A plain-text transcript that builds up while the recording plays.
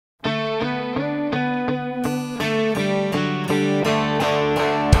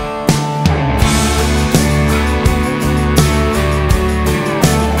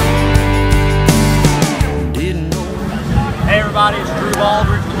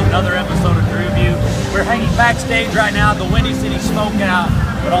another episode of Drew View. We're hanging backstage right now at the Windy City Smokeout,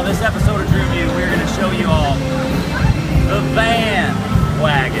 but on this episode of Drew View, we're going to show you all the van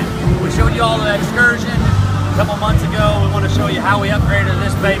wagon. We showed you all the excursion a couple months ago. We want to show you how we upgraded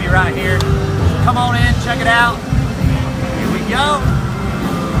this baby right here. Come on in, check it out. Here we go.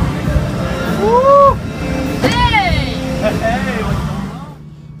 Woo! Hey! Hey, what's going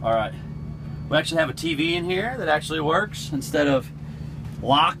on? All right. We actually have a TV in here that actually works instead of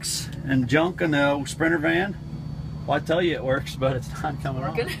locks and junk in the Sprinter van. Well, I tell you it works, but it's not coming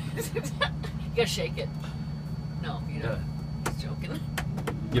on. You gotta shake it. No, you know, he's joking.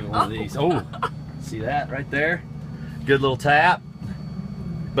 Give it one of these. Oh, see that right there? Good little tap.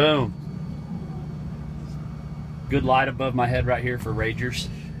 Boom. Good light above my head right here for ragers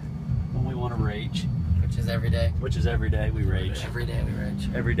when we want to rage. Which is every day. Which is every day we rage. Every day we rage.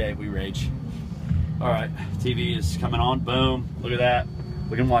 Every day we rage. All right, TV is coming on. Boom. Look at that.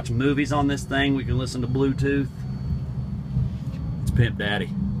 We can watch movies on this thing. We can listen to Bluetooth. It's Pimp Daddy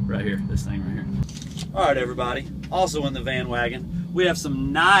right here. This thing right here. All right, everybody. Also in the van wagon, we have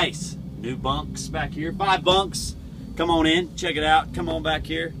some nice new bunks back here. 5 bunks. Come on in. Check it out. Come on back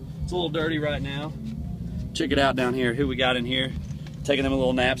here. It's a little dirty right now. Check it out down here. Who we got in here? Taking them a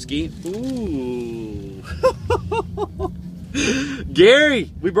little nap ski. Ooh. Gary!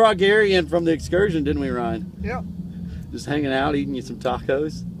 We brought Gary in from the excursion, didn't we, Ryan? Yep. Just hanging out, eating you some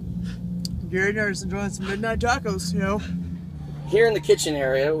tacos. Gary and I are enjoying some midnight tacos, you know. Here in the kitchen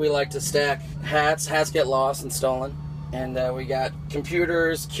area, we like to stack hats. Hats get lost and stolen. And we got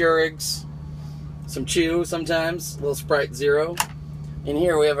computers, Keurigs, some Chew sometimes, a little Sprite Zero. In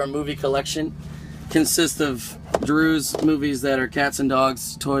here we have our movie collection. Consists of Drew's movies that are Cats and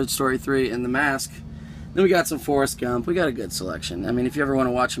Dogs, Toy Story 3, and The Mask. Then we got some Forrest Gump. We got a good selection. I mean, if you ever want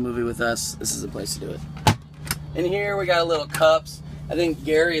to watch a movie with us, this is the place to do it. In here we got a little cups. I think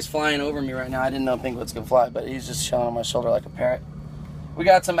Gary is flying over me right now. I didn't know Pinkwoods could fly, but he's just chilling on my shoulder like a parrot. We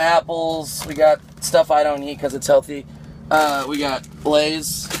got some apples. We got stuff I don't eat because it's healthy. We got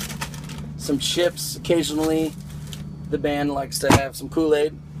Lay's, some chips occasionally. The band likes to have some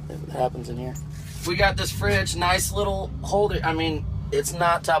Kool-Aid. It happens in here. We got this fridge, nice little holder. I mean, it's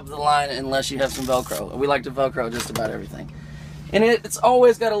not top of the line unless you have some Velcro. We like to Velcro just about everything. And it's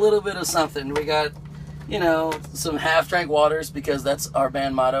always got a little bit of something. We got, you know, some half-drank waters because that's our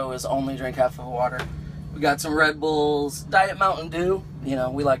band motto is only drink half of water. We got some Red Bulls, Diet Mountain Dew. You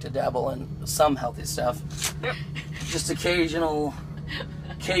know, we like to dabble in some healthy stuff. Yep. Just occasional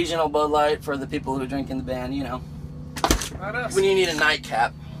Bud Light for the people who drink in the band, you know. Not us. When you need a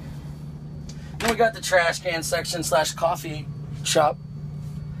nightcap. Then we got the trash can section / coffee shop.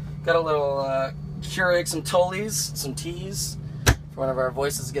 Got a little Keurig, some Tullies, some teas for one of our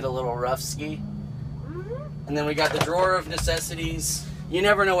voices get a little rough ski. And then we got the drawer of necessities. You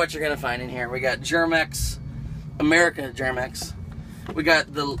never know what you're gonna find in here. We got Germex, America Germex. We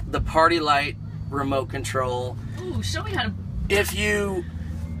got the Party Light remote control. Ooh, show me how to. If you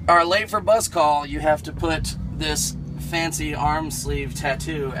are late for bus call, you have to put this fancy arm sleeve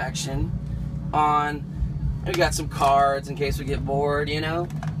tattoo action on. We got some cards in case we get bored, you know.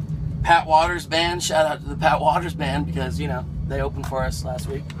 Pat Waters Band, shout out to the Pat Waters Band because, you know, they opened for us last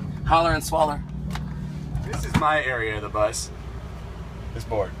week. Holler and Swaller. This is my area of the bus. This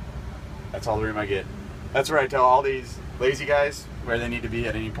board. That's all the room I get. That's where I tell all these lazy guys where they need to be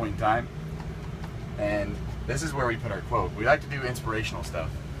at any point in time. And this is where we put our quote. We like to do inspirational stuff.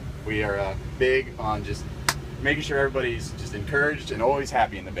 We are big on just making sure everybody's just encouraged and always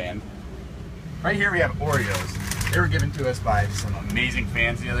happy in the band. Right here we have Oreos. They were given to us by some amazing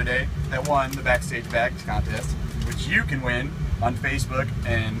fans the other day that won the Backstage Bags contest, which you can win on Facebook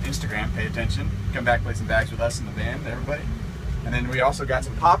and Instagram. Pay attention. Come back, play some bags with us in the band, everybody. And then we also got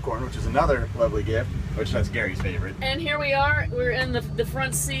some popcorn, which is another lovely gift, which that's Gary's favorite. And here we are. We're in the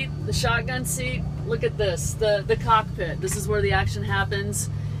front seat, the shotgun seat. Look at this, the cockpit. This is where the action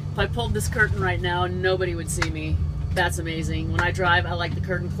happens. If I pulled this curtain right now, nobody would see me. That's amazing. When I drive, I like the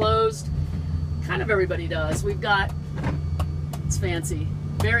curtain closed. Kind of everybody does. We've got, it's fancy,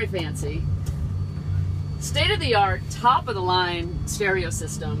 very fancy. State-of-the-art, top-of-the-line stereo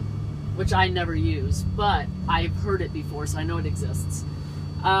system, which I never use, but I've heard it before, so I know it exists.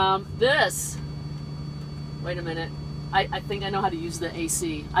 This, wait a minute, I think I know how to use the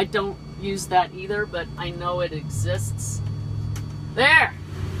AC. I don't use that either, but I know it exists. There!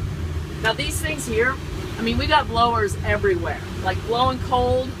 Now these things here, I mean, we got blowers everywhere, like blowing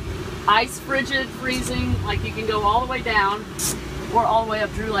cold, ice frigid, freezing, like you can go all the way down or all the way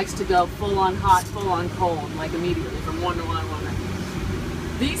up. Drew likes to go full on hot, full on cold, like immediately from 1 to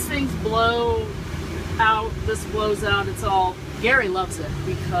 1. These things blow out, this blows out, it's all Gary loves it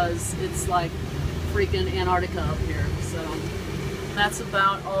because it's like freaking Antarctica up here. So that's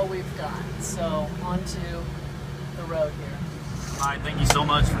about all we've got. So on to the road here. All right, thank you so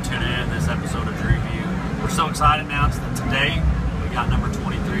much for tuning in to this episode of Drew View. We're so excited now that today we got number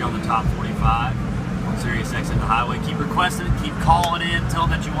 23 on the top 45 on Sirius XM The Highway. Keep requesting it, keep calling in, tell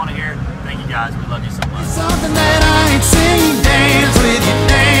them that you want to hear it. Thank you guys, we love you so much. Something that I ain't seen. Dance with you,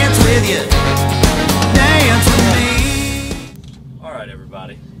 dance with you, dance with me. All right,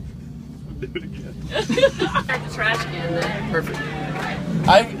 everybody. Do it again. The trash can there. Perfect.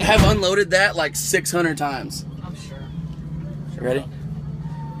 I have unloaded that like 600 times. I'm sure. Ready?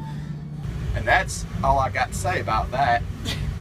 And that's all I got to say about that.